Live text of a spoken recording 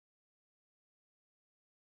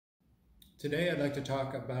Today I'd like to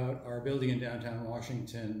talk about our building in downtown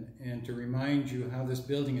Washington and to remind you how this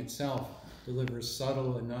building itself delivers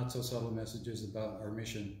subtle and not so subtle messages about our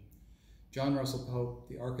mission. John Russell Pope,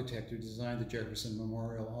 the architect who designed the Jefferson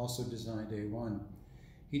Memorial, also designed A1.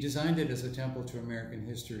 He designed it as a temple to American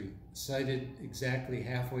history, sited exactly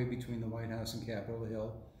halfway between the White House and Capitol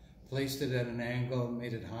Hill, placed it at an angle,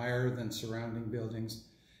 made it higher than surrounding buildings,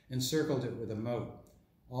 and circled it with a moat,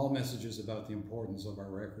 all messages about the importance of our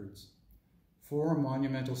records. 4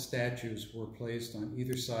 monumental statues were placed on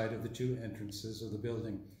either side of the 2 entrances of the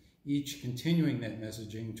building, each continuing that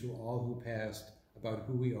messaging to all who passed about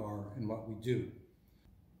who we are and what we do.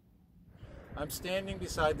 I'm standing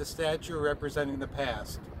beside the statue representing the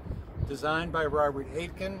past, designed by Robert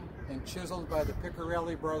Aitken and chiseled by the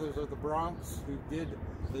Piccarelli brothers of the Bronx, who did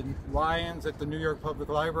the lions at the New York Public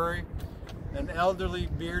Library. An elderly,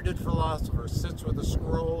 bearded philosopher sits with a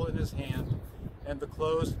scroll in his hand and the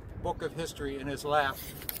closed book of history in his lap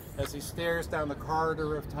as he stares down the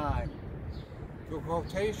corridor of time. The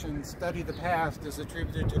quotation, "Study the past," is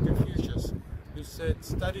attributed to Confucius, who said,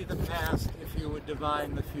 "Study the past if you would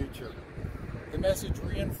divine the future." The message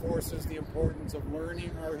reinforces the importance of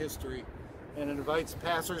learning our history and invites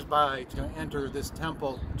passers-by to enter this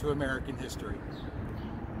temple to American history.